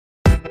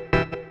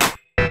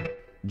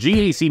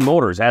GAC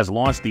Motors has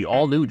launched the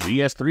All New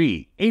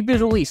GS3, a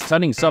visually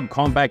stunning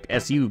subcompact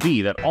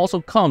SUV that also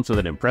comes with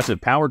an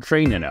impressive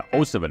powertrain and a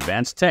host of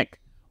advanced tech,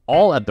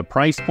 all at the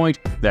price point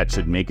that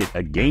should make it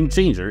a game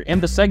changer in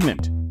the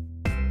segment.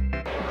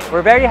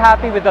 We're very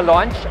happy with the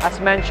launch. As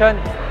mentioned,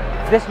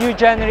 this new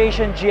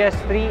generation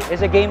GS3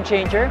 is a game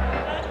changer.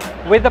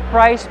 With the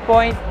price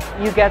point,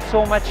 you get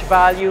so much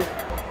value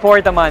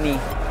for the money.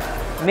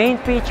 Main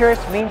features,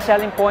 main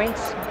selling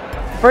points.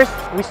 First,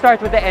 we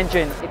start with the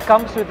engine. It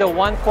comes with the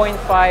 1.5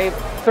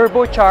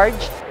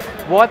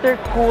 turbocharged,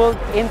 water-cooled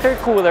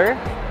intercooler,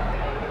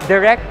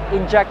 direct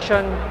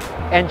injection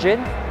engine,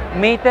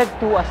 mated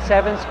to a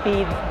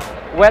 7-speed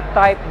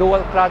wet-type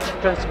dual-clutch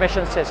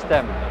transmission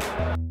system.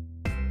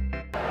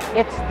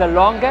 It's the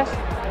longest,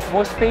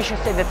 most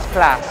spacious in its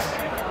class.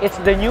 It's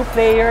the new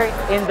player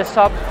in the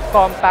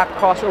subcompact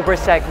crossover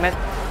segment,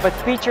 but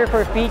feature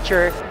for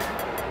feature,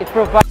 it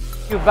provides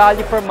you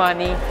value for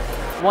money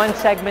one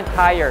segment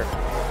higher.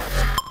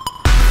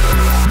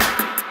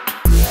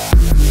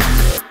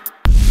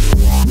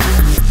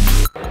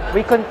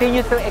 We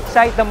continue to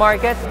excite the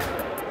market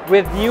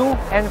with new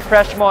and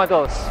fresh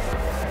models.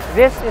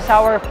 This is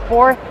our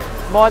 4th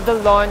model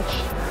launch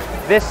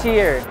this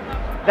year.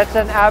 That's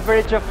an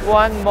average of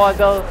 1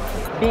 model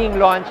being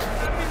launched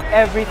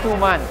every 2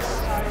 months.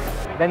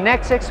 The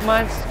next 6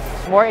 months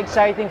is more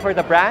exciting for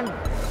the brand.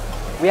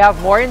 We have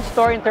more in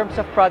store in terms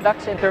of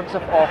products, in terms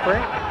of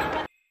offer.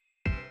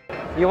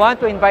 We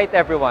want to invite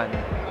everyone.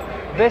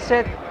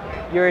 Visit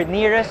your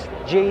nearest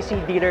GAC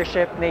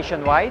dealership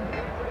nationwide.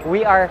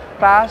 We are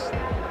fast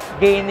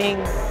gaining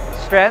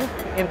strength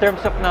in terms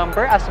of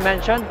number. As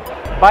mentioned,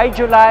 by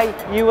July,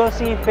 you will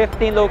see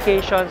 15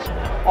 locations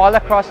all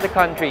across the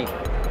country.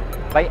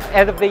 By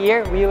end of the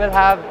year, we will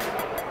have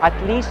at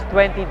least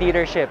 20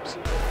 dealerships.